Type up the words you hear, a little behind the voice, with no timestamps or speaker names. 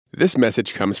This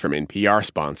message comes from NPR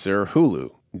sponsor Hulu.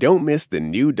 Don't miss the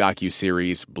new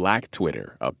docuseries Black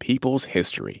Twitter, A People's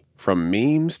History. From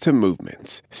memes to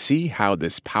movements, see how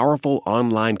this powerful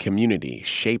online community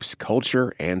shapes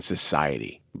culture and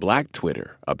society. Black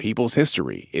Twitter, A People's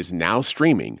History is now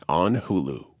streaming on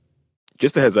Hulu.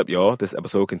 Just a heads up, y'all. This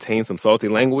episode contains some salty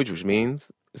language, which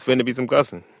means it's finna be some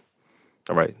cussing.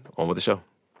 All right, on with the show.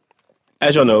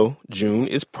 As y'all know, June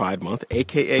is Pride Month,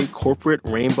 a.k.a. Corporate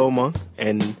Rainbow Month,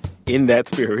 and in that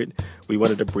spirit, we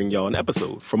wanted to bring y'all an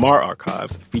episode from our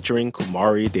archives featuring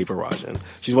Kumari Devarajan.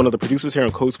 She's one of the producers here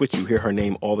on Code Switch. You hear her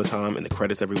name all the time in the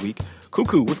credits every week.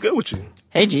 Cuckoo, what's good with you?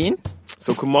 Hey, Gene.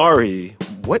 So, Kumari,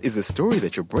 what is the story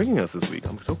that you're bringing us this week?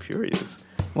 I'm so curious.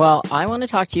 Well, I want to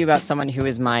talk to you about someone who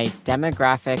is my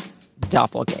demographic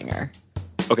doppelganger.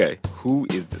 Okay, who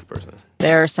is this person?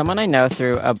 They're someone I know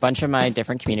through a bunch of my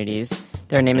different communities.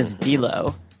 Their name is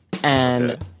D-Lo.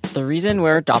 And the reason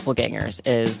we're doppelgangers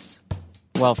is,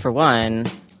 well, for one,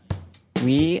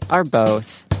 we are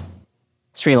both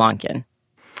Sri Lankan.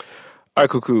 All right,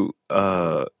 Cuckoo,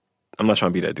 I'm not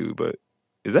trying to be that dude, but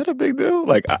is that a big deal?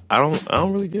 Like, I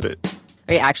don't really get it.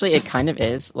 Okay, actually, it kind of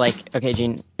is. Like, okay,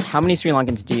 Gene, how many Sri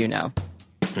Lankans do you know?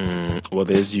 Well,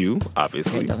 there's you,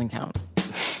 obviously. Okay, it doesn't count.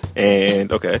 And,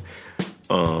 okay.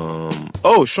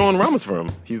 Sean Ramaswamy.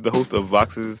 He's the host of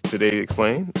Vox's Today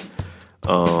Explained.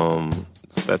 So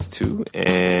that's two. And...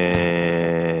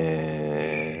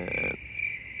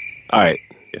 all right.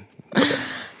 Yeah. Okay.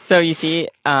 So you see,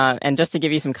 and just to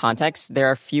give you some context, there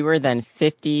are fewer than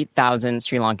 50,000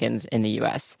 Sri Lankans in the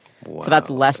U.S. Wow. So that's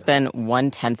less than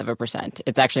 0.1%.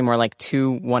 It's actually more like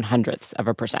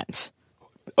 0.02%.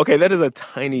 Okay, that is a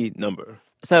tiny number.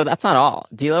 So that's not all.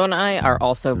 D-Lo and I are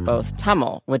also both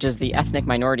Tamil, which is the ethnic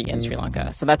minority in Sri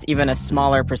Lanka. So that's even a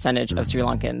smaller percentage of Sri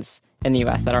Lankans in the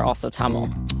U.S. that are also Tamil.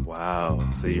 Wow.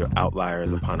 So you're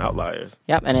outliers upon outliers.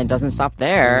 Yep, and it doesn't stop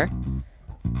there.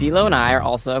 D-Lo and I are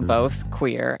also both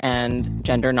queer and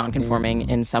gender nonconforming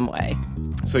in some way.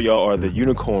 So y'all are the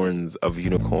unicorns of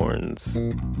unicorns.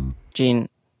 Gene,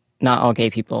 not all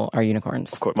gay people are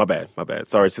unicorns. Of course, my bad.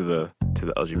 Sorry to the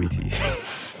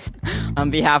LGBT. On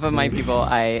behalf of my people,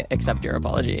 I accept your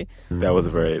apology. That was a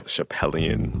very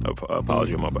Chappellian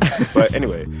apology on my behalf. But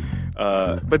anyway,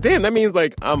 but damn, that means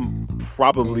like I'm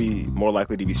probably more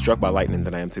likely to be struck by lightning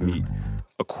than I am to meet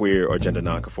a queer or gender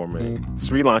nonconforming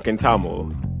Sri Lankan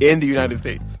Tamil in the United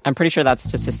States. I'm pretty sure that's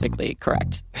statistically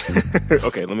correct.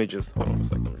 Okay, hold on for a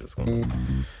second. I'm just going to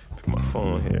pick my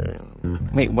phone here.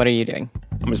 Wait, what are you doing?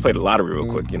 I'm just playing the lottery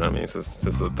real quick, you know what I mean?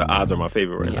 Since the odds are my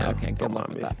favorite right now. Yeah, okay, good luck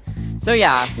with that. So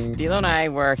yeah, D-Lo and I,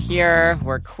 we're here,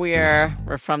 we're queer,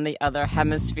 we're from the other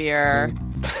hemisphere,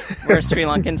 we're Sri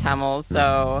Lankan Tamils,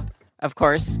 so of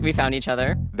course we found each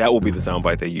other. That will be the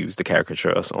soundbite they use to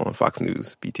caricature us on Fox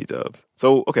News, BT Dubs.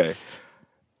 So, okay,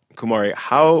 Kumari,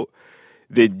 how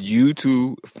did you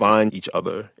two find each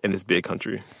other in this big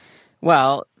country?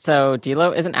 Well, so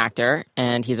D-Lo is an actor,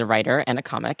 and he's a writer and a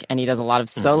comic, and he does a lot of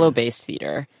solo-based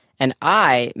theater. And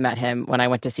I met him when I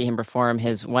went to see him perform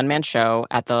his one-man show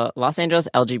at the Los Angeles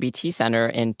LGBT Center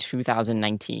in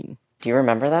 2019. Do you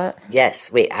remember that?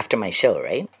 Yes. Wait, after my show,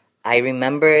 right? I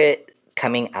remember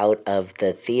coming out of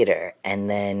the theater, and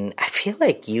then I feel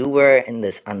like you were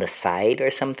on the side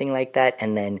or something like that,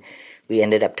 and then we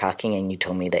ended up talking, and you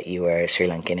told me that you were Sri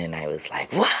Lankan, and I was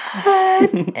like, what?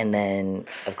 And then,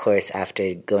 of course,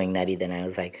 after going nutty, then I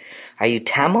was like, are you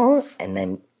Tamil? And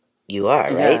then you are,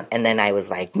 right? Yeah. And then I was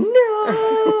like,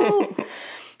 no!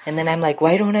 And then I'm like,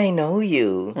 why don't I know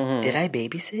you? Mm-hmm. Did I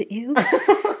babysit you?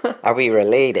 Are we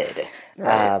related?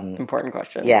 Right. Important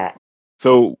question. Yeah.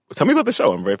 So tell me about the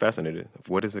show. I'm very fascinated.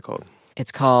 What is it called?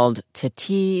 It's called To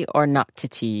Tea or Not to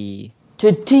Tea.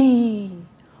 To tea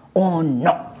or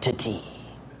not to tea?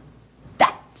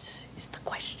 That is the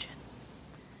question.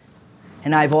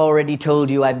 And I've already told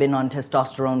you I've been on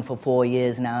testosterone for 4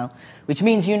 years now, which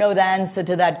means you know the answer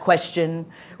to that question,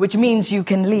 which means you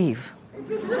can leave.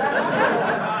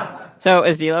 So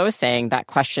as D-Lo was saying, that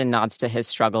question nods to his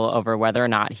struggle over whether or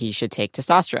not he should take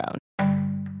testosterone.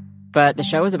 But the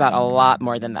show is about a lot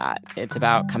more than that. It's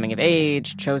about coming of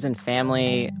age, chosen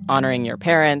family, honoring your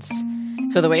parents.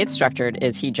 So the way it's structured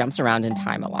is he jumps around in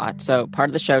time a lot. So part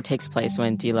of the show takes place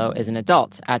when D-Lo is an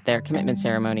adult at their commitment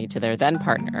ceremony to their then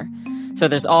partner. So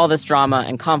there's all this drama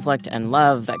and conflict and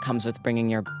love that comes with bringing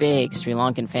your big Sri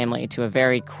Lankan family to a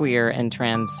very queer and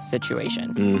trans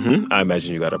situation. Mm-hmm. I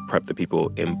imagine you got to prep the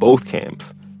people in both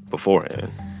camps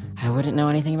beforehand. I wouldn't know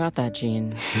anything about that,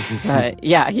 Gene. But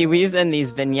yeah, he weaves in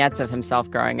these vignettes of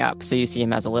himself growing up. So you see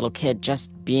him as a little kid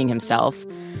just being himself.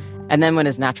 And then when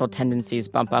his natural tendencies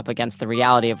bump up against the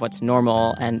reality of what's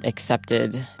normal and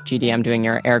accepted, GDM doing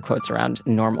your air quotes around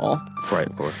normal. Right,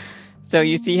 of course. So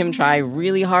you see him try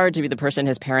really hard to be the person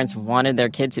his parents wanted their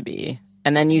kid to be.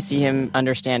 And then you see him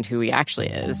understand who he actually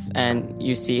is. And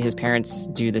you see his parents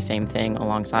do the same thing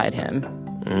alongside him.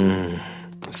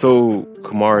 So,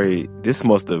 Kumari, this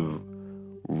must have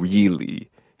really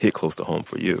hit close to home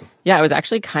for you. Yeah, it was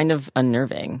actually kind of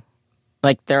unnerving.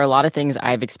 Like, there are a lot of things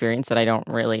I've experienced that I don't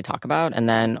really talk about. And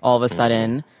then all of a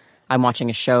sudden, I'm watching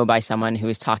a show by someone who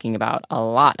is talking about a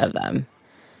lot of them.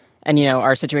 And, you know,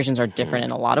 our situations are different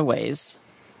in a lot of ways.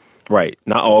 Right.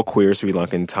 Not all queer Sri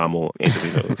Lankan Tamil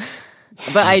Angelinos.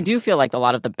 But I do feel like a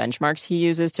lot of the benchmarks he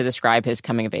uses to describe his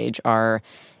coming of age are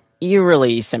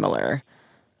eerily similar.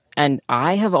 And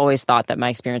I have always thought that my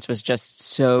experience was just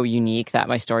so unique that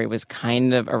my story was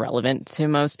kind of irrelevant to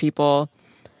most people.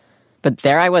 But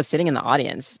there I was sitting in the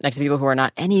audience next to people who are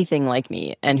not anything like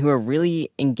me and who are really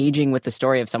engaging with the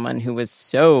story of someone who was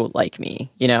so like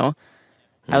me, you know?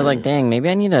 I was like, dang, maybe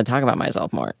I need to talk about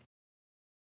myself more.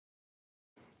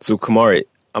 So, Kumari,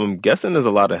 I'm guessing there's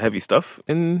a lot of heavy stuff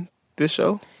in this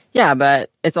show? Yeah, but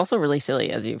it's also really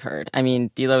silly, as you've heard. I mean,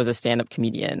 Dilo is a stand-up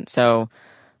comedian. So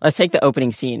let's take the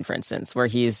opening scene, for instance, where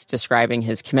he's describing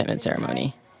his commitment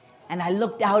ceremony. And I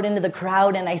looked out into the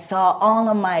crowd and I saw all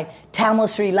of my Tamil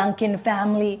Sri Lankan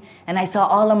family, and I saw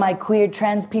all of my queer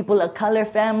trans people of color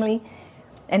family,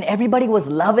 and everybody was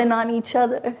loving on each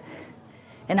other.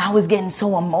 And I was getting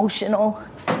so emotional.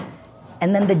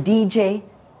 And then the DJ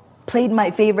played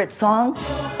my favorite song.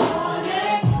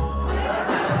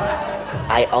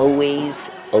 I always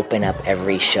open up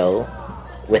every show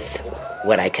with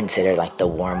what I consider like the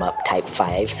warm-up type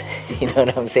fives. You know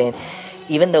what I'm saying?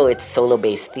 Even though it's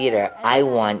solo-based theater, I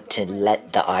want to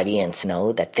let the audience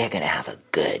know that they're going to have a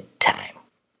good time.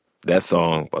 That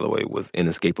song, by the way, was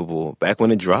inescapable back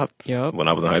when it dropped. Yep. When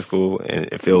I was in high school, and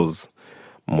it feels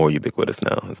more ubiquitous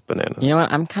now. It's bananas. You know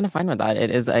what? I'm kind of fine with that.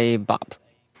 It is a bop.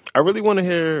 I really want to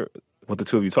hear what the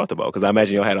two of you talked about, because I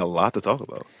imagine y'all had a lot to talk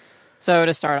about. So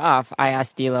to start off, I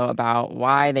asked Dilo about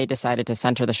why they decided to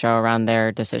center the show around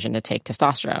their decision to take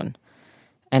testosterone.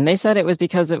 And they said it was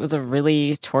because it was a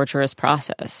really torturous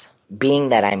process. Being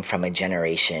that I'm from a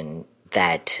generation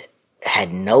that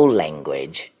had no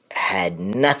language, had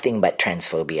nothing but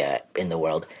transphobia in the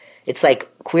world, it's like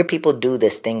queer people do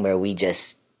this thing where we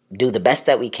just do the best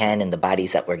that we can in the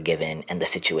bodies that we're given and the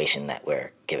situation that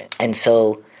we're given. And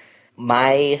so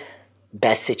my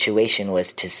best situation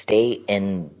was to stay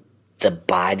in the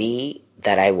body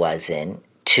that I was in,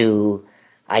 to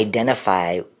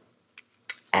identify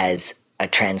as a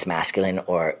trans-masculine,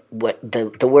 or what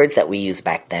the words that we used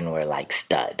back then were like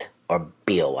stud or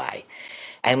BOI.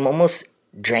 I almost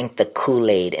drank the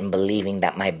Kool-Aid in believing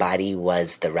that my body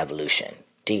was the revolution.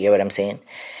 Do you get what I'm saying?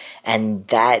 And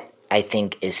that, I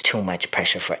think, is too much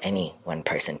pressure for any one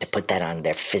person to put that on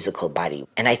their physical body.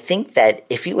 And I think that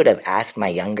if you would have asked my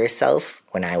younger self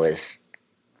when I was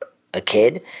a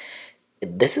kid,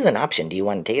 this is an option, do you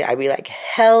want to take it? I'd be like,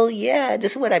 hell yeah,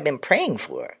 this is what I've been praying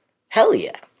for. Hell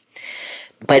yeah.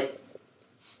 But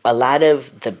a lot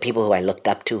of the people who I looked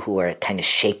up to who were kind of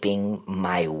shaping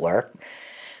my work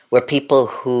were people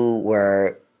who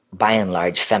were, by and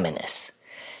large, feminists.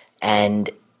 And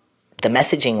the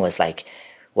messaging was like,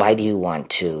 why do you want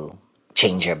to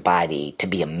change your body to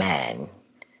be a man?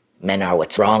 Men are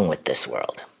what's wrong with this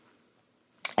world.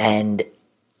 And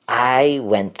I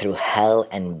went through hell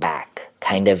and back,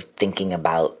 kind of thinking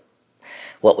about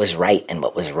what was right and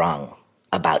what was wrong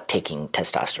about taking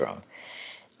testosterone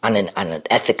on an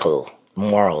ethical,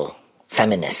 moral,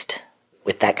 feminist,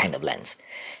 with that kind of lens.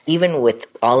 Even with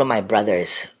all of my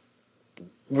brothers,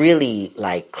 really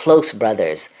like close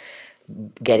brothers,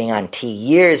 getting on T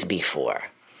years before,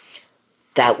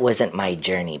 that wasn't my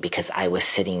journey, because I was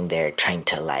sitting there trying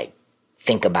to like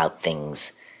think about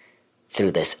things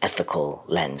through this ethical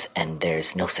lens, and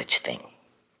there's no such thing.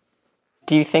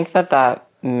 Do you think that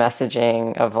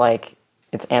messaging of like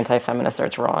it's anti-feminist or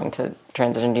it's wrong to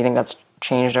transition, do you think that's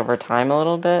changed over time a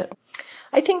little bit?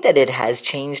 I think that it has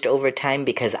changed over time,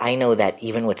 because I know that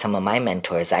even with some of my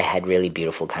mentors, I had really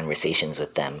beautiful conversations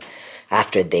with them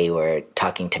after they were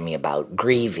talking to me about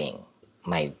grieving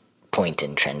my point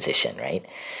in transition, right?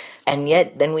 And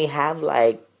yet then we have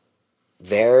like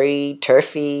very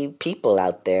turfy people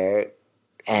out there,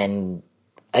 and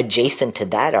adjacent to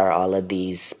that are all of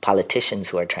these politicians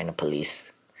who are trying to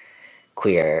police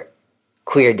queer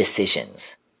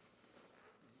decisions.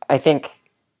 I think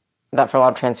that for a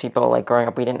lot of trans people, like growing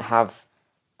up, we didn't have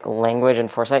the language and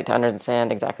foresight to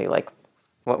understand exactly like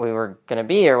what we were going to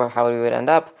be or how we would end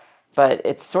up. But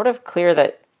it's sort of clear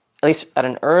that at least at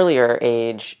an earlier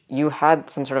age, you had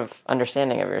some sort of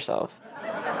understanding of yourself.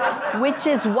 Which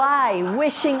is why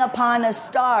wishing upon a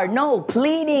star, no,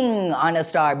 pleading on a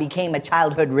star became a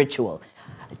childhood ritual.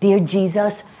 Dear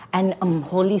Jesus and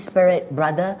Holy Spirit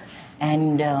brother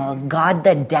and God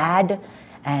the Dad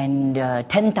and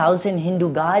 10,000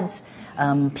 Hindu gods,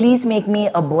 please make me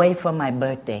a boy for my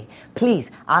birthday.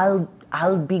 Please, I'll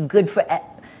be good for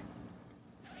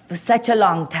such a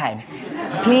long time.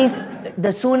 Please,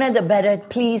 the sooner the better,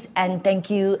 please, and thank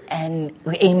you, and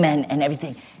amen, and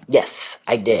everything. Yes,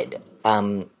 I did.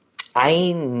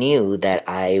 I knew that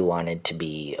I wanted to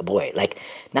be a boy. Like,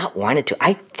 not wanted to,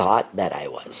 I thought that I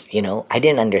was, you know? I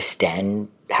didn't understand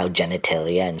how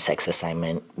genitalia and sex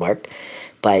assignment worked,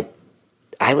 but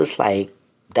I was like,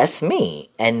 that's me.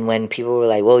 And when people were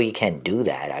like, well, you can't do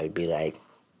that, I would be like,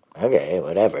 okay,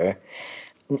 whatever.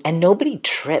 And nobody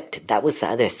tripped. That was the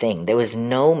other thing. There was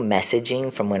no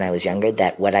messaging from when I was younger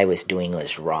that what I was doing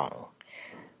was wrong.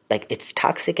 Like, it's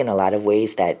toxic in a lot of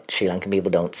ways that Sri Lankan people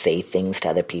don't say things to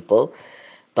other people.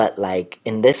 But, like,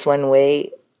 in this one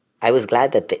way, I was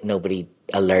glad that nobody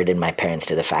alerted my parents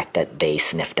to the fact that they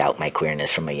sniffed out my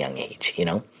queerness from a young age, you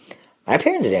know? My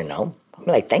parents didn't know. I'm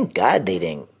like, thank God they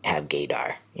didn't have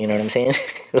gaydar. You know what I'm saying?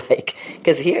 Like,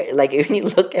 because here, like, when you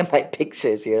look at my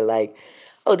pictures, you're like,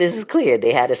 oh, this is clear.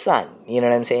 They had a son. You know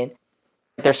what I'm saying?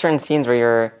 There's certain scenes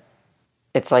where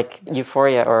it's like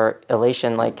euphoria or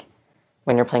elation, like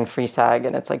when you're playing freeze tag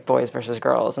and it's like boys versus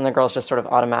girls, and the girls just sort of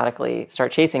automatically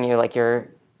start chasing you like you're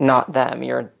not them,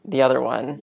 you're the other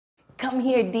one. Come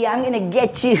here, D, I'm gonna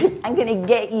get you. I'm gonna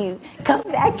get you. Come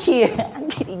back here. I'm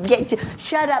gonna get you.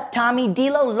 Shut up, Tommy.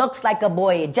 D-Lo looks like a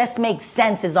boy. It just makes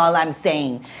sense is all I'm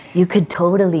saying. You could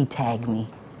totally tag me.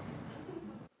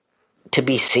 To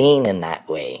be seen in that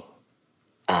way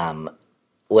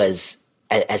was,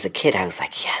 as a kid, I was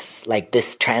like, yes, like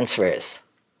this transfers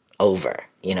over,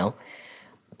 you know?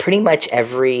 Pretty much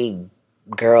every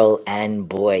girl and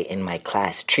boy in my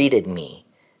class treated me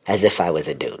as if I was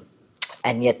a dude.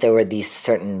 And yet there were these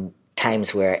certain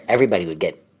times where everybody would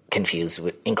get confused,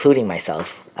 including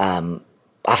myself.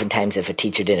 Oftentimes, if a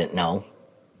teacher didn't know,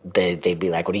 they'd be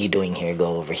like, what are you doing here?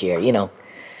 Go over here, you know?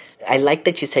 I like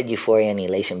that you said euphoria and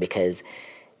elation because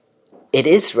it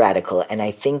is radical. And I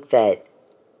think that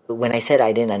when I said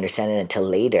I didn't understand it until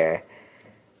later,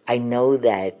 I know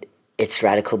that it's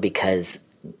radical because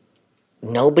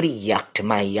nobody yucked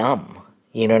my yum.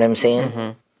 You know what I'm saying?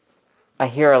 Mm-hmm. I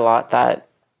hear a lot that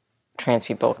trans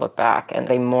people look back and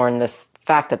they mourn this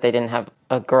fact that they didn't have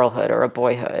a girlhood or a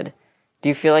boyhood. Do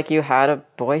you feel like you had a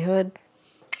boyhood?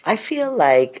 I feel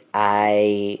like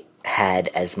I had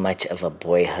as much of a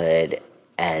boyhood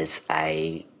as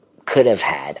I could have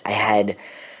had. I had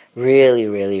really,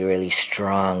 really, really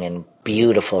strong and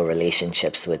beautiful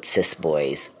relationships with cis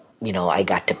boys. You know, I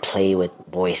got to play with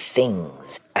boy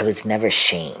things. I was never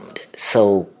shamed.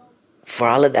 So for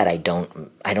all of that, I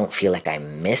don't feel like I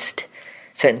missed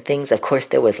certain things. Of course,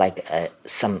 there was like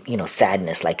some, you know,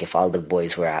 sadness, like if all the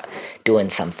boys were out doing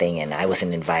something and I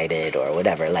wasn't invited or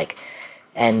whatever, like,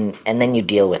 and then you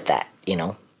deal with that, you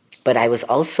know. But I was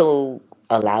also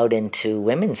allowed into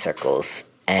women's circles,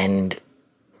 and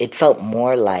it felt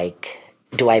more like,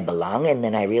 do I belong? And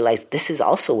then I realized this is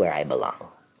also where I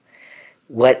belong.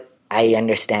 What I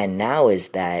understand now is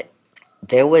that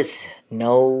there was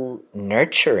no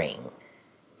nurturing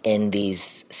in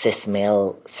these cis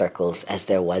male circles as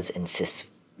there was in cis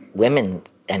women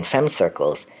and femme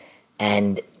circles.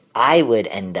 And I would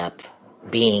end up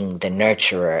being the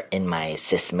nurturer in my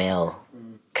cis male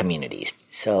communities.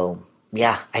 So,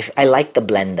 yeah, I like the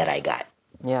blend that I got.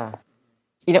 Yeah.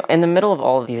 You know, in the middle of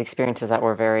all of these experiences that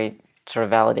were very sort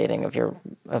of validating of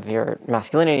your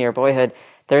masculinity, your boyhood,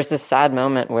 there's this sad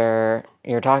moment where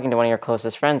you're talking to one of your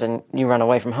closest friends and you run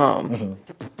away from home.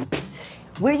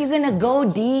 Mm-hmm. Where you gonna go,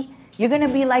 D? You're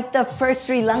gonna be like the first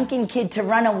Sri Lankan kid to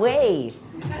run away.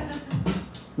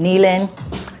 Neelan,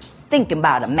 thinking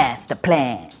about a master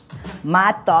plan.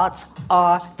 My thoughts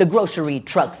are the grocery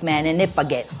trucks, man. And if I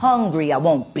get hungry, I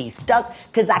won't be stuck,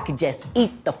 'cause I could just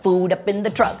eat the food up in the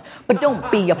truck. But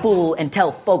don't be a fool and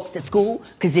tell folks at school,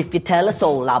 'cause if you tell a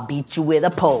soul, I'll beat you with a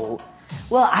pole.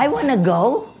 Well, I wanna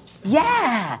go.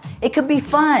 Yeah, it could be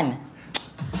fun.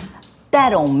 That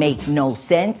don't make no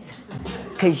sense,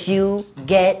 'cause you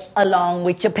get along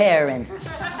with your parents.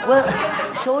 Well,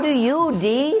 so do you,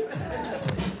 D.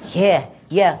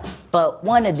 Yeah, but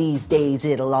one of these days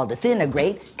it'll all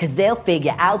disintegrate, 'cause they'll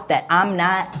figure out that I'm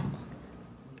not.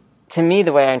 To me,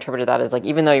 the way I interpreted that is like,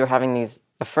 even though you were having these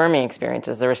affirming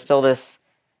experiences, there was still this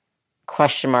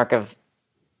question mark of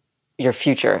your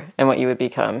future and what you would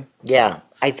become. Yeah.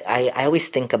 I always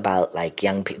think about like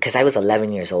young people, because I was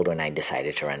 11 years old when I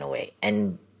decided to run away.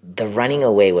 And the running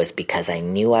away was because I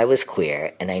knew I was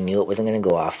queer and I knew it wasn't going to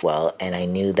go off well. And I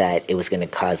knew that it was going to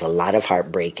cause a lot of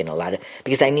heartbreak and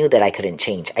because I knew that I couldn't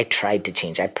change. I tried to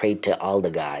change. I prayed to all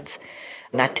the gods,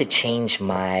 not to change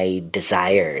my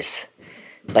desires,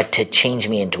 but to change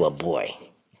me into a boy.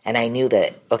 And I knew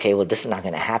that, okay, well, this is not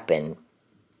going to happen.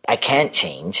 I can't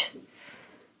change.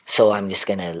 So I'm just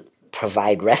going to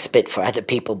provide respite for other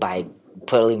people by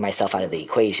pulling myself out of the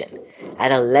equation.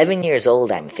 At 11 years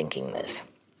old, I'm thinking this.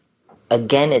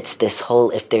 Again, it's this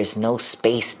whole, if there's no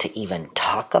space to even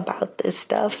talk about this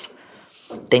stuff,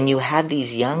 then you have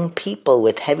these young people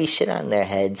with heavy shit on their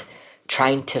heads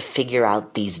trying to figure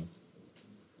out these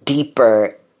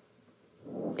deeper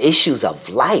issues of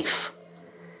life.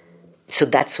 So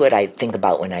that's what I think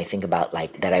about when I think about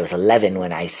like that I was 11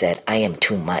 when I said, I am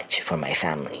too much for my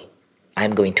family.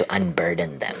 I'm going to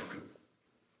unburden them.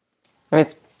 I mean,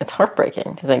 it's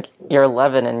heartbreaking to think you're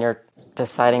 11 and you're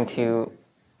deciding to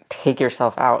take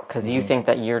yourself out because you think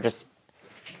that you're just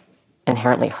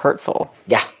inherently hurtful.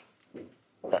 Yeah.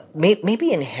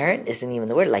 Maybe inherent isn't even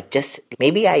the word. Like just,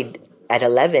 maybe at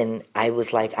 11, I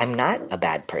was like, I'm not a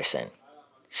bad person.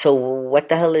 So what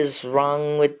the hell is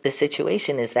wrong with the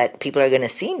situation is that people are going to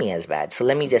see me as bad. So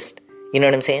let me just, you know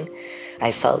what I'm saying?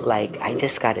 I felt like I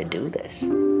just got to do this.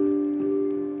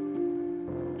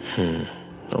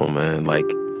 Oh man, like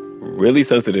really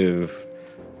sensitive,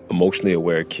 emotionally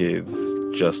aware kids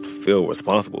just feel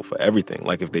responsible for everything.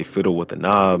 Like if they fiddle with the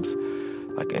knobs,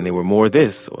 like, and they were more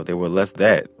this or they were less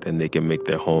that, then they can make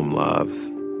their home lives,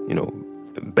 you know,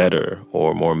 better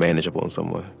or more manageable in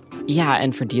some way. Yeah,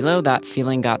 and for D'Lo, that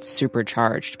feeling got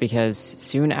supercharged because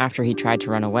soon after he tried to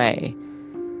run away,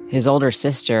 his older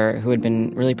sister, who had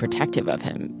been really protective of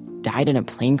him, died in a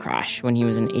plane crash when he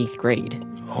was in 8th grade.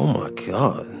 Oh my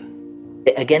God.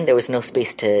 Again, there was no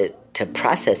space to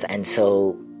process, and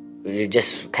so you're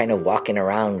just kind of walking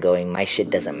around going, my shit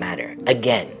doesn't matter.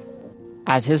 Again.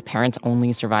 As his parents'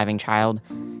 only surviving child,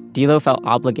 D'Lo felt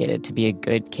obligated to be a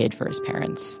good kid for his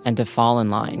parents and to fall in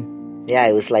line. Yeah,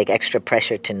 it was like extra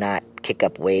pressure to not kick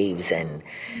up waves and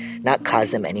not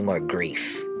cause them any more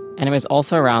grief. And it was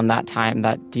also around that time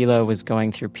that D'Lo was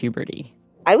going through puberty.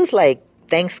 I was like,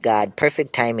 thanks God,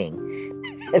 perfect timing.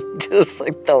 Just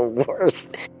like the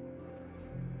worst.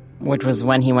 Which was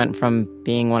when he went from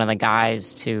being one of the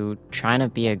guys to trying to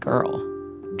be a girl.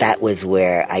 That was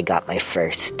where I got my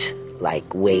first,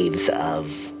 like, waves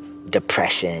of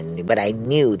depression. But I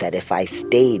knew that if I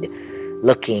stayed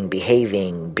looking,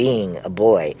 behaving, being a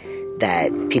boy,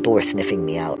 that people were sniffing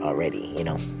me out already, you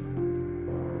know?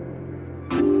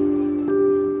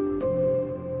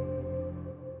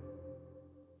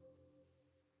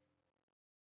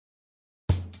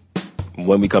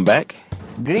 When we come back...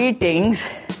 Greetings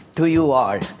to you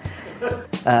all.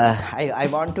 I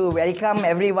want to welcome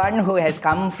everyone who has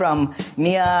come from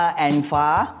near and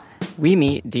far. We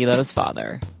meet D'Lo's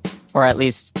father, or at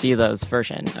least D'Lo's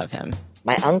version of him.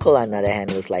 My uncle, on the other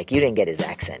hand, was like, you didn't get his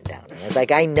accent down. And I was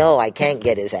like, I know I can't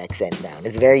get his accent down.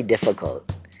 It's very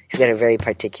difficult. He's got a very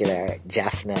particular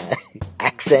Jaffna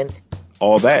accent.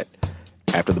 All that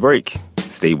after the break.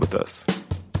 Stay with us.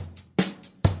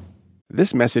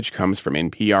 This message comes from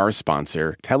NPR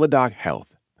sponsor Teladoc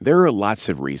Health. There are lots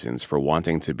of reasons for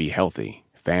wanting to be healthy.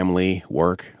 Family,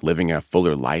 work, living a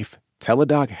fuller life.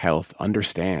 Teladoc Health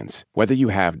understands. Whether you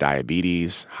have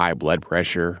diabetes, high blood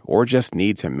pressure, or just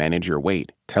need to manage your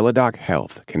weight, Teladoc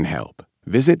Health can help.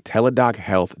 Visit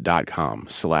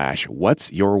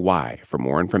teladochealth.com/what's your why for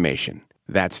more information.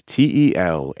 That's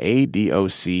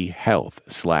TELADOC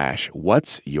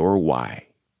health/what's your why.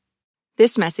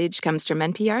 This message comes from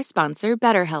NPR sponsor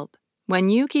BetterHelp. When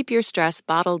you keep your stress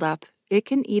bottled up, it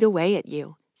can eat away at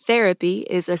you. Therapy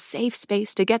is a safe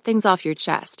space to get things off your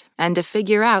chest and to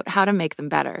figure out how to make them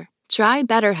better. Try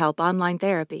BetterHelp Online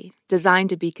Therapy, designed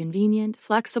to be convenient,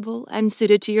 flexible, and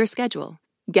suited to your schedule.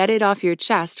 Get it off your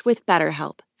chest with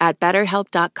BetterHelp at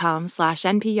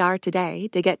BetterHelp.com/NPR today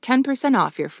to get 10%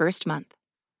 off your first month.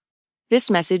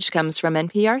 This message comes from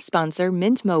NPR sponsor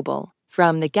Mint Mobile.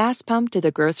 From the gas pump to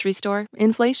the grocery store,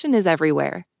 inflation is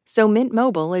everywhere. So Mint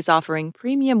Mobile is offering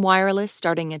premium wireless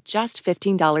starting at just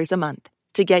 $15 a month.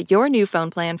 To get your new phone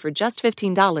plan for just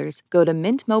 $15, go to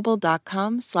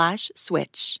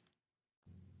mintmobile.com/switch.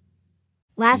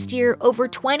 Last year, over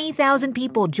 20,000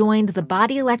 people joined the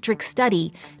Body Electric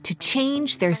study to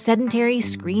change their sedentary,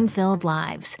 screen-filled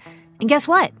lives. And guess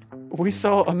what? We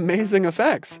saw amazing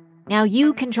effects. Now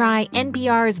you can try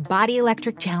NPR's Body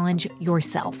Electric Challenge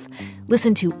yourself.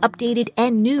 Listen to updated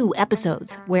and new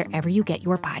episodes wherever you get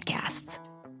your podcasts.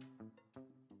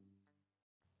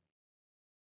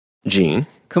 Gene.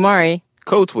 Kumari.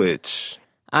 Code Switch.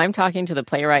 I'm talking to the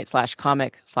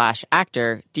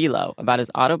playwright/comic/actor D'Lo about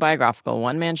his autobiographical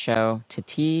one-man show, To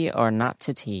Tea or Not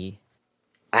to Tea.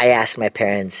 I asked my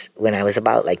parents when I was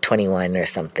about like 21 or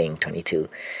something, 22,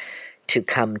 to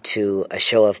come to a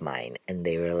show of mine. And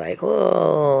they were like,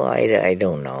 oh, I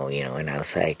don't know, And I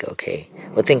was like, okay,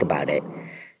 well, think about it.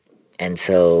 And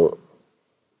so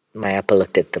my appa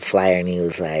looked at the flyer and he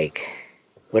was like,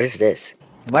 what is this?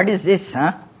 What is this,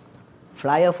 huh?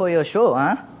 Flyer for your show,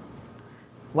 huh?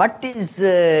 What is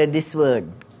this word?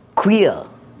 Queer.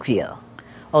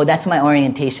 Oh, that's my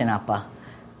orientation, appa.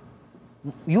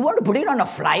 You want to put it on a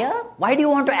flyer? Why do you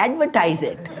want to advertise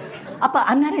it? Appa,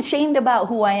 I'm not ashamed about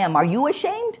who I am. Are you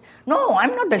ashamed? No,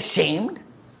 I'm not ashamed.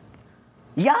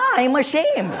 Yeah, I'm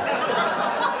ashamed.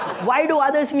 Why do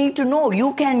others need to know?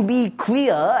 You can be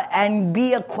queer and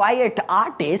be a quiet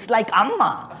artist like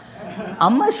Amma.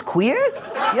 Amma's queer?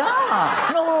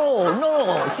 Yeah.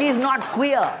 No, she's not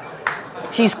queer.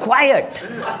 She's quiet.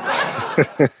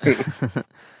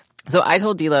 So I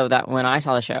told D'Lo that when I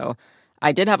saw the show,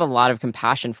 I did have a lot of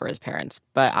compassion for his parents,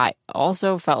 but I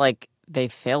also felt like they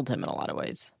failed him in a lot of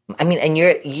ways. I mean, and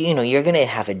you're going to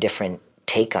have a different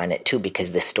take on it too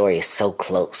because the story is so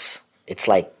close. It's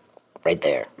like right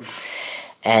there.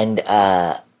 And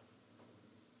I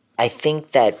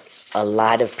think that a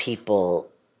lot of people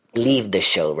leave the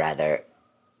show rather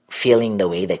feeling the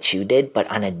way that you did, but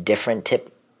on a different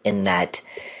tip in that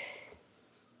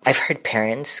I've heard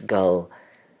parents go,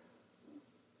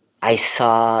 I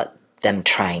saw them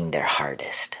trying their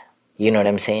hardest. You know what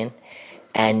I'm saying?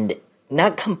 And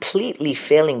not completely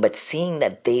failing, but seeing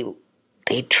that they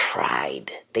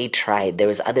tried. They tried. There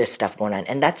was other stuff going on.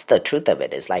 And that's the truth of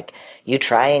it, is like you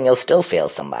try and you'll still fail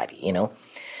somebody,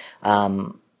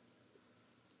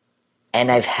 And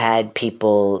I've had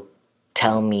people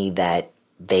tell me that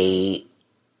they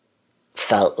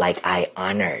felt like I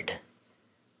honored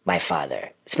my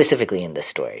father, specifically in this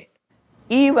story.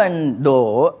 Even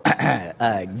though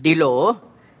D'Lo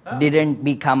didn't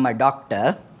become a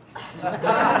doctor,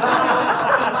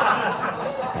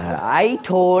 I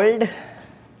told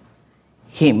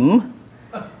him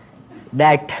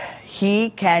that he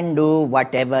can do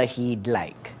whatever he'd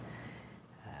like.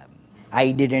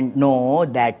 I didn't know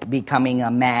that becoming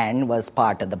a man was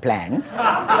part of the plan.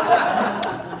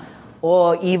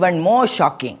 Or even more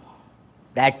shocking,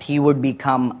 that he would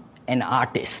become an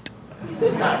artist.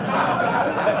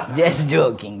 Just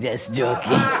joking. You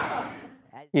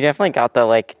definitely got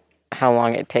the, how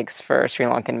long it takes for Sri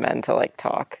Lankan men to,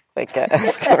 talk, get a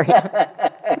story.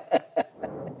 But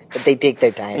they take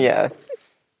their time. Yeah.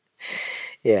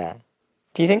 Yeah.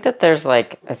 Do you think that there's, a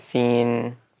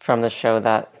scene from the show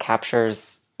that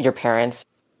captures your parents?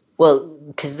 Well,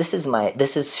 because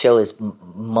this show is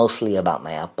mostly about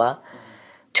my appa.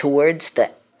 Towards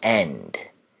the end,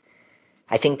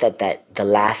 I think that the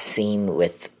last scene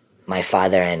with my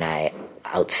father and I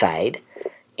outside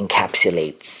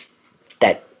encapsulates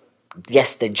that,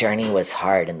 yes, the journey was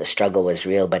hard and the struggle was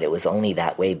real, but it was only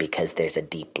that way because there's a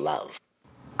deep love.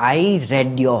 I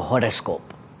read your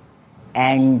horoscope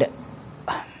and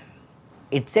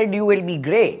it said you will be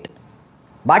great,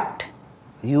 but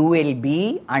you will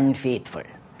be unfaithful.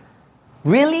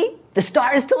 Really? The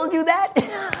stars told you that?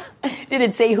 Did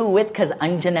it say who with? Because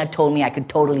Anjana told me I could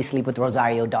totally sleep with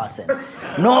Rosario Dawson.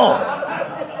 No!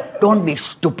 Don't be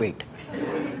stupid.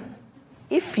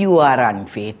 If you are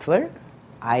unfaithful,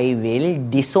 I will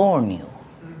disown you.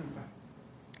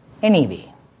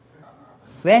 Anyway,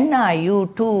 when are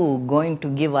you two going to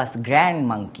give us grand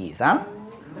monkeys, huh?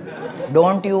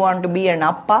 Don't you want to be an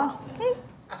appa?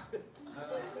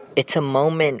 It's a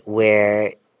moment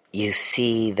where you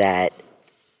see that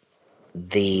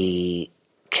the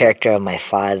character of my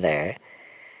father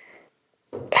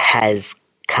has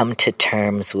come to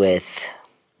terms with,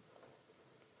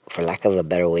 for lack of a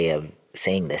better way of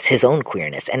saying this, his own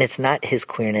queerness. And it's not his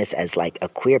queerness as a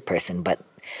queer person, but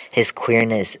his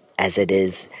queerness as it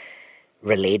is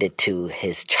related to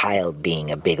his child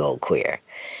being a big old queer.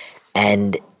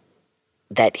 And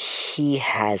that he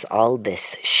has all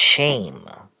this shame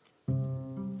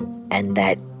and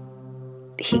that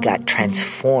he got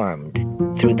transformed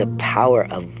through the power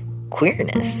of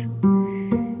queerness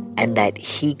and that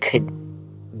he could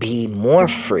be more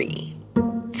free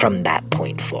from that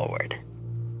point forward.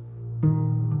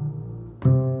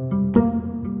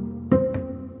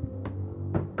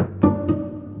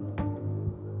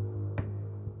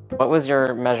 What was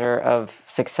your measure of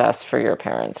success for your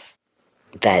parents?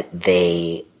 That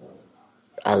they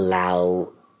allow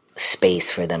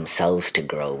space for themselves to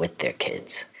grow with their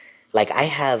kids. Like, I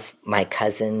have my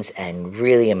cousins and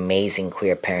really amazing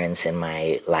queer parents in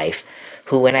my life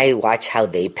who, when I watch how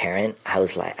they parent, I'm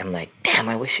like, damn,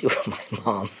 I wish you were my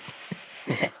mom.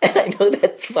 And I know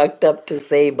that's fucked up to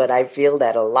say, but I feel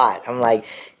that a lot. I'm like,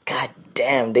 God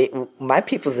damn, my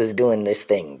people's is doing this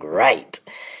thing right.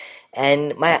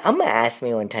 And my Amma asked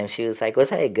me one time, she was like,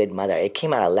 was I a good mother? It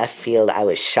came out of left field. I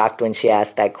was shocked when she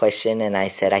asked that question. And I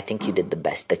said, I think you did the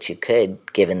best that you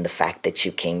could, given the fact that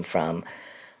you came from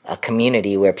a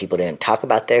community where people didn't talk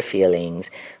about their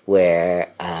feelings,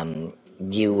 where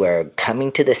you were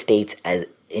coming to the States as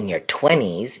in your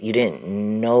 20s, you didn't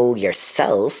know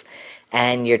yourself,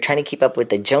 and you're trying to keep up with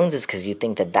the Joneses because you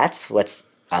think that that's what's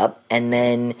up, and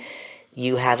then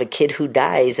you have a kid who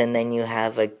dies, and then you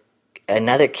have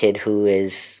another kid who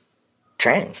is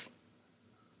trans.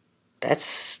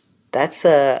 That's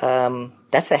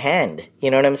a hand.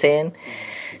 You know what I'm saying?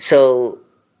 So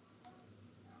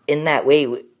in that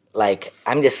way, like,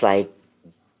 I'm just like,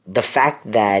 the fact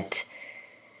that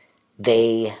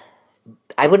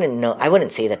I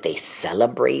wouldn't say that they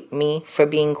celebrate me for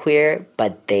being queer,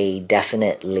 but they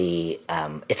definitely,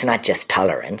 it's not just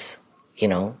tolerance, you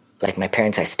know? Like, my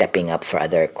parents are stepping up for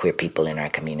other queer people in our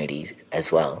communities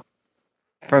as well.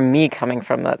 For me, coming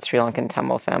from that Sri Lankan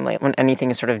Tamil family, when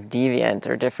anything is sort of deviant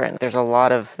or different, there's a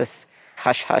lot of this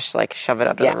hush-hush, like, shove it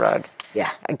under the rug.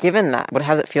 Yeah. Given that, what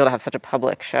does it feel to have such a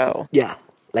public show? Yeah.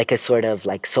 Like a sort of,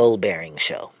 like, soul-bearing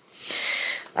show.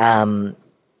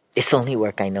 It's the only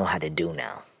work I know how to do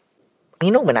now. You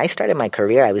know, when I started my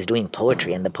career, I was doing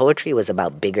poetry, and the poetry was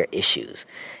about bigger issues.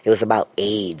 It was about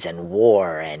AIDS and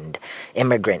war and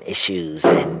immigrant issues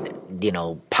and, you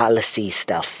know, policy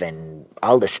stuff and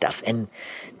all this stuff. And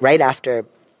right after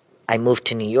I moved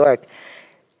to New York,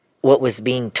 what was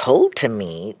being told to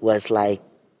me was like,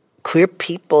 queer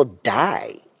people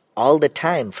die all the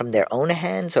time from their own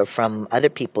hands or from other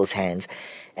people's hands.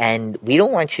 And we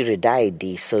don't want you to die,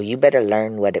 Dee, so you better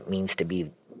learn what it means to be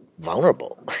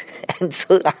vulnerable. And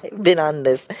so I've been on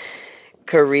this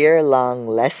career-long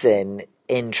lesson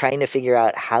in trying to figure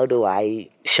out, how do I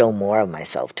show more of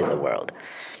myself to the world?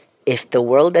 If the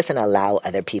world doesn't allow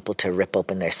other people to rip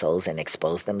open their souls and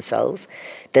expose themselves,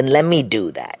 then let me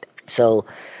do that. So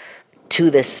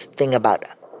to this thing about,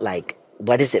 like,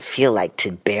 what does it feel like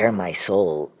to bare my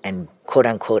soul and, quote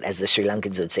unquote, as the Sri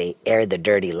Lankans would say, air the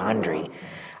dirty laundry?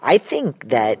 I think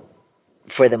that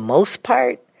for the most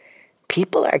part,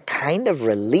 people are kind of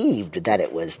relieved that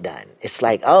it was done. It's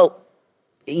like, oh,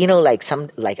 you know, like I'm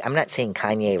not saying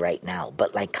Kanye right now,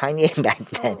 but like Kanye back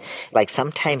then, like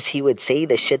sometimes he would say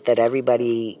the shit that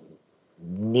everybody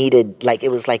needed. Like,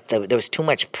 it was like there was too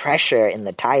much pressure in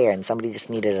the tire and somebody just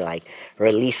needed to, like,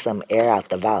 release some air out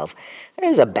the valve.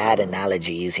 There's a bad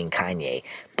analogy using Kanye,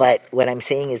 but what I'm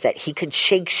saying is that he could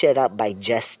shake shit up by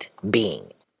just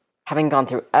being. Having gone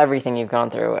through everything you've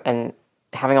gone through and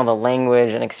having all the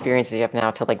language and experiences you have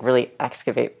now to, like, really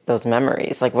excavate those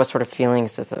memories, like, what sort of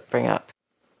feelings does it bring up?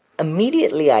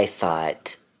 Immediately I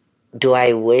thought, do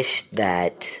I wish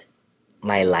that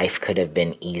my life could have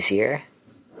been easier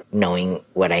knowing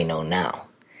what I know now?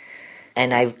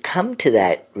 And I've come to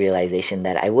that realization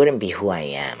that I wouldn't be who I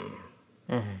am.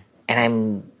 Mm-hmm. And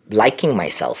I'm liking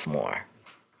myself more.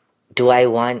 Do I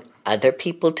want other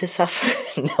people to suffer?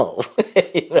 No.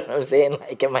 You know what I'm saying?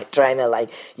 Like, am I trying to, like,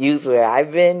 use where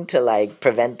I've been to, like,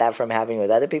 prevent that from happening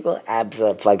with other people?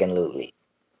 Abso-fucking-lutely.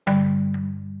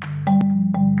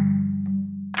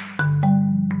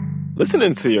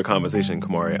 Listening to your conversation,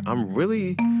 Kamari, I'm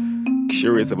really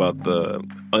curious about the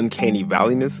uncanny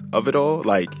valleyness of it all,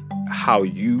 like how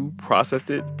you processed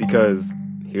it, because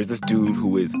here's this dude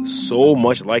who is so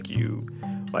much like you,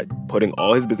 like putting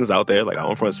all his business out there, like out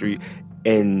on Front Street,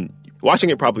 and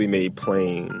watching it probably made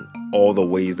plain all the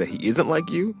ways that he isn't like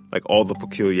you, like all the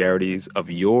peculiarities of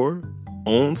your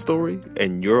own story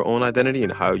and your own identity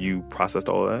and how you processed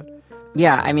all of that.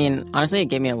 Yeah, I mean, honestly, it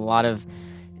gave me a lot of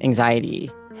anxiety.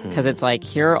 Because it's like,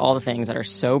 here are all the things that are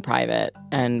so private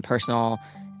and personal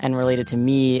and related to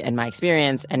me and my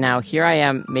experience. And now here I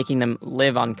am making them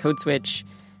live on Code Switch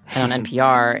and on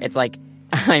NPR. It's like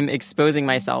I'm exposing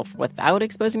myself without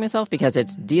exposing myself because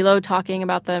it's D-Lo talking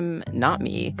about them, not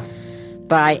me.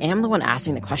 But I am the one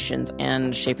asking the questions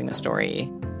and shaping the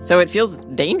story. So it feels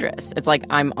dangerous. It's like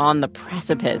I'm on the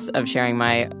precipice of sharing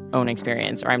my own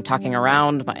experience, or I'm talking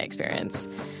around my experience.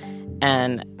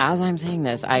 And as I'm saying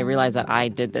this, I realize that I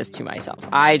did this to myself.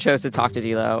 I chose to talk to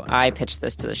D-Lo. I pitched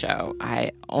this to the show.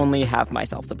 I only have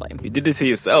myself to blame. You did it to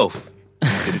yourself. You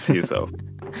did it to yourself.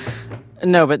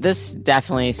 No, but this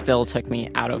definitely still took me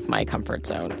out of my comfort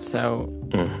zone. So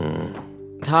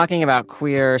talking about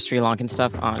queer Sri Lankan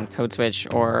stuff on Code Switch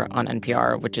or on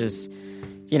NPR, which is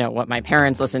what my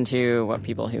parents listen to, what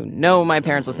people who know my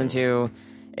parents listen to.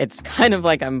 It's kind of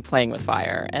like I'm playing with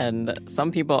fire. And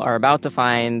some people are about to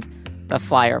find the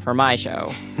flyer for my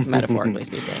show, metaphorically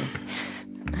speaking.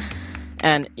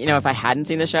 And, if I hadn't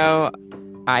seen the show,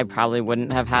 I probably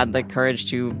wouldn't have had the courage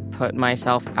to put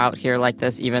myself out here like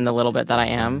this, even the little bit that I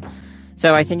am.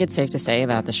 So I think it's safe to say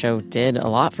that the show did a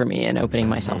lot for me in opening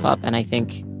myself up. And I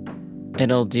think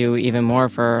it'll do even more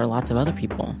for lots of other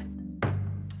people.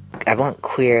 I want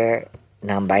queer,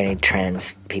 non-binary,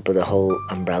 trans people, the whole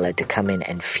umbrella, to come in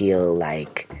and feel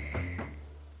like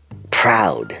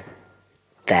proud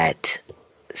that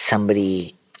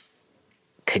somebody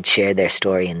could share their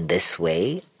story in this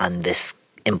way on this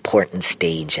important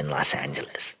stage in Los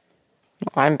Angeles.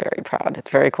 Well, I'm very proud.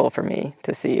 It's very cool for me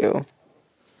to see you.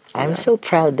 I'm so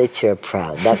proud that you're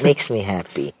proud. That makes me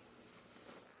happy.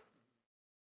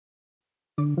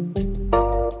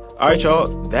 All right, y'all,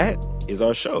 that is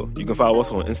our show. You can follow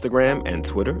us on Instagram and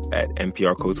Twitter at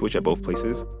NPR Code Switch at both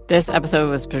places. This episode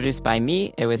was produced by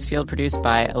me. It was field produced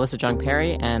by Alyssa Jung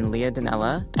Perry and Leah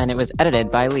Donnella, and it was edited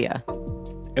by Leah.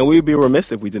 And we would be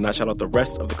remiss if we did not shout out the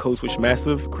rest of the Code Switch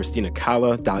Massive: Christina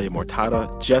Calla, Dalia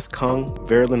Mortada, Jess Kung,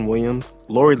 Verilyn Williams,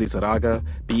 Lori Lizarraga,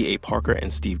 B.A. Parker,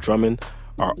 and Steve Drummond.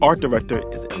 Our art director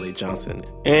is L.A. Johnson.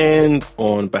 And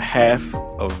on behalf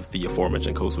of the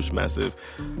aforementioned Code Switch Massive,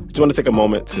 I just want to take a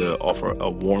moment to offer a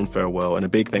warm farewell and a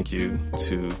big thank you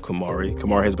to Kumari.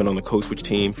 Kumari has been on the Code Switch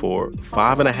team for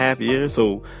 5.5 years,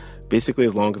 so basically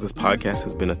as long as this podcast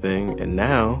has been a thing. And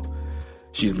now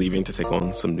she's leaving to take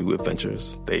on some new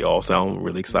adventures. They all sound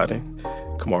really exciting.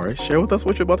 Kumari, share with us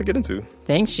what you're about to get into.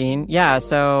 Thanks, Gene. Yeah,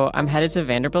 so I'm headed to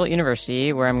Vanderbilt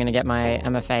University, where I'm going to get my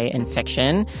MFA in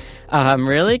fiction. I'm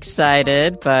really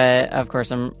excited, but of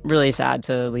course I'm really sad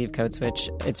to leave Code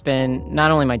Switch. It's been not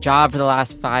only my job for the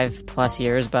last 5+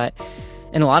 years, but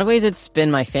in a lot of ways it's been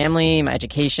my family, my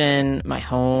education, my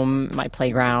home, my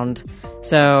playground.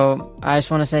 So I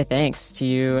just want to say thanks to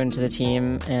you and to the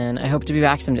team, and I hope to be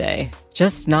back someday,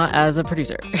 just not as a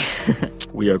producer.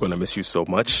 We are going to miss you so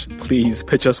much. Please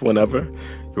pitch us whenever.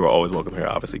 You are always welcome here,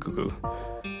 obviously, Cuckoo.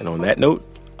 And on that note,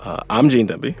 I'm Gene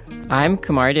Demby. I'm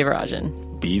Kumari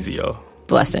Devarajan. Be easy, y'all.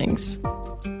 Blessings.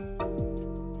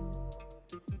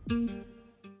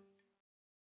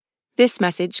 This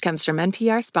message comes from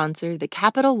NPR sponsor, the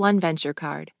Capital One Venture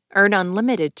Card. Earn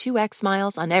unlimited 2x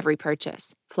miles on every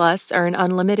purchase. Plus, earn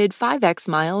unlimited 5x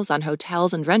miles on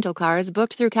hotels and rental cars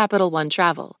booked through Capital One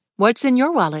Travel. What's in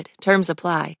your wallet? Terms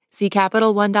apply. See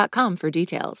CapitalOne.com for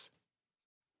details.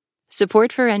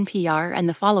 Support for NPR and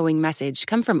the following message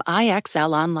come from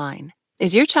IXL Online.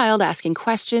 Is your child asking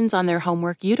questions on their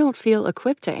homework you don't feel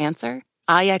equipped to answer?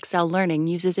 IXL Learning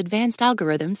uses advanced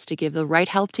algorithms to give the right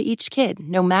help to each kid,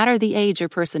 no matter the age or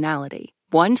personality.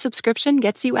 One subscription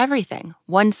gets you everything.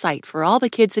 One site for all the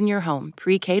kids in your home,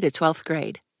 pre-K to 12th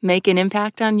grade. Make an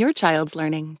impact on your child's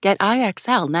learning. Get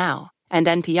IXL now. And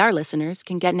NPR listeners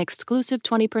can get an exclusive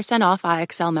 20% off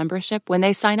IXL membership when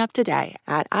they sign up today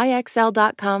at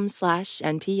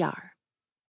IXL.com/NPR.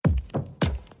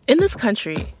 In this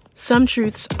country, some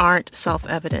truths aren't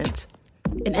self-evident.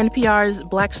 In NPR's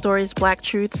Black Stories, Black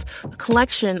Truths, a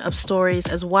collection of stories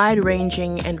as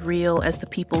wide-ranging and real as the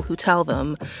people who tell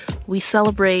them, we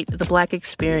celebrate the Black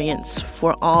experience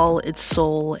for all its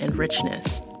soul and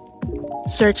richness.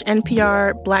 Search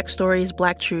NPR Black Stories,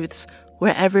 Black Truths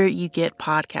wherever you get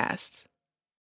podcasts.